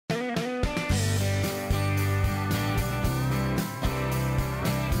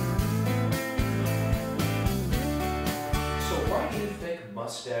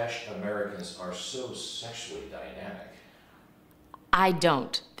mustache Americans are so sexually dynamic? I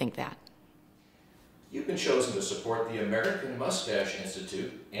don't think that. You've been chosen to support the American Mustache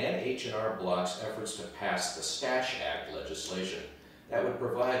Institute and H&R Block's efforts to pass the Stache Act legislation that would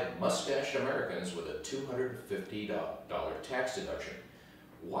provide mustached Americans with a $250 tax deduction.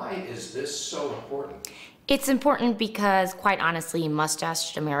 Why is this so important? It's important because, quite honestly,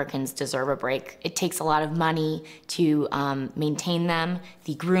 mustached Americans deserve a break. It takes a lot of money to maintain them.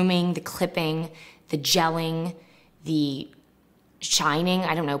 The grooming, the clipping, the gelling, the shining,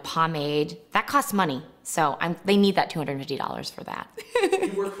 I don't know, pomade, that costs money. So they need that $250 for that.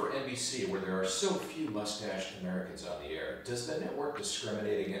 You work for NBC, where there are so few mustached Americans on the air. Does the network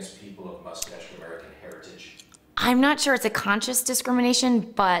discriminate against people of mustached American heritage? I'm not sure it's a conscious discrimination,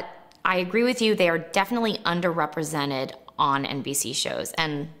 but I agree with you. They are definitely underrepresented on NBC shows,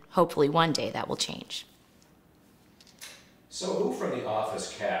 and hopefully one day that will change. So who from the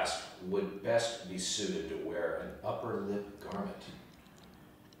Office cast would best be suited to wear an upper lip garment?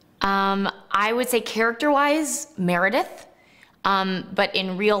 I would say character-wise, Meredith, but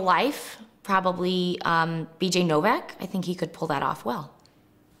in real life, probably BJ Novak. I think he could pull that off well.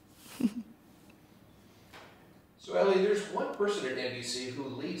 So Ellie, there's one person at NBC who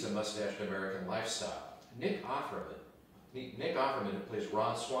leads a mustached American lifestyle, Nick Offerman. Nick Offerman, who plays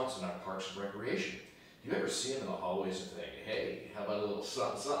Ron Swanson on Parks and Recreation. Do you ever see him in the hallways and think, hey, how about a little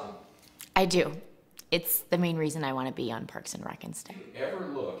something, something? I do. It's the main reason I want to be on Parks and Rec instead. Do you ever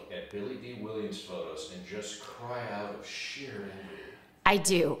look at Billy D. Williams photos and just cry out of sheer envy? I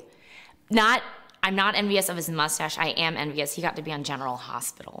do. I'm not envious of his mustache. I am envious. He got to be on General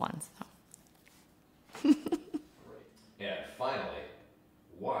Hospital once. So. And finally,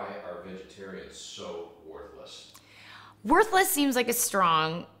 why are vegetarians so worthless? Worthless seems like a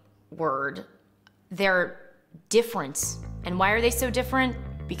strong word. They're different. And why are they so different?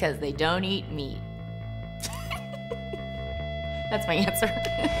 Because they don't eat meat. That's my answer.